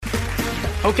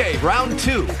Okay, round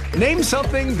two. Name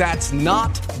something that's not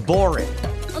boring.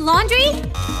 A laundry?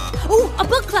 Ooh, a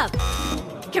book club.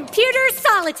 Computer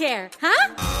solitaire,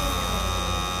 huh?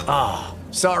 Ah,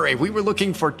 sorry, we were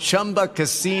looking for Chumba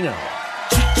Casino.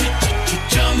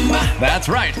 That's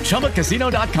right.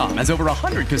 ChumbaCasino.com has over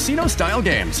 100 casino-style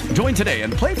games. Join today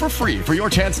and play for free for your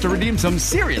chance to redeem some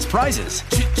serious prizes.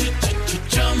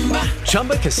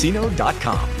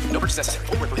 ChumbaCasino.com. No purchase necessary.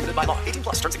 Void where prohibited by law. 18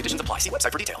 plus. Terms and conditions apply. See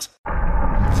website for details.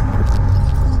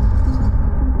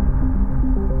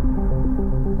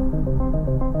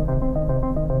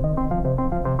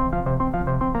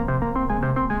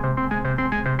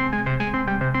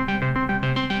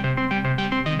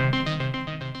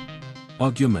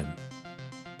 Augumen.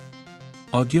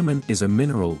 Augumen is a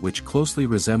mineral which closely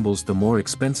resembles the more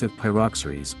expensive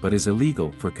pyroxeres but is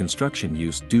illegal for construction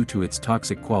use due to its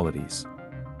toxic qualities.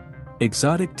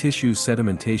 Exotic tissue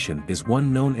sedimentation is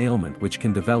one known ailment which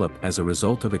can develop as a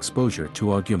result of exposure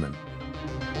to augumen.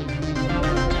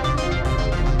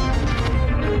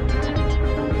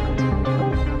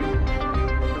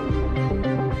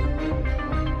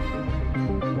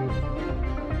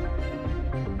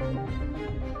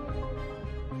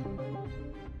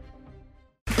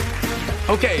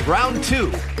 Okay, round two.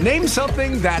 Name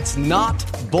something that's not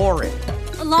boring.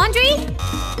 A laundry?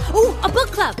 Ooh, a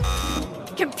book club.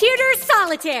 Computer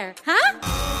solitaire, huh?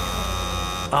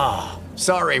 Ah,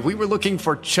 sorry, we were looking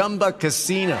for Chumba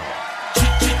Casino.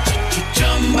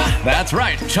 That's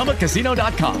right.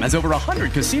 ChumbaCasino.com has over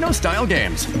 100 casino-style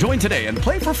games. Join today and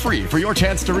play for free for your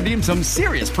chance to redeem some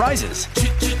serious prizes.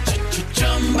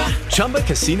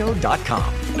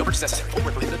 ChumbaCasino.com. No purchase necessary. Void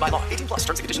where prohibited by law. 18 plus.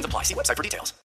 Terms and conditions apply. See website for details.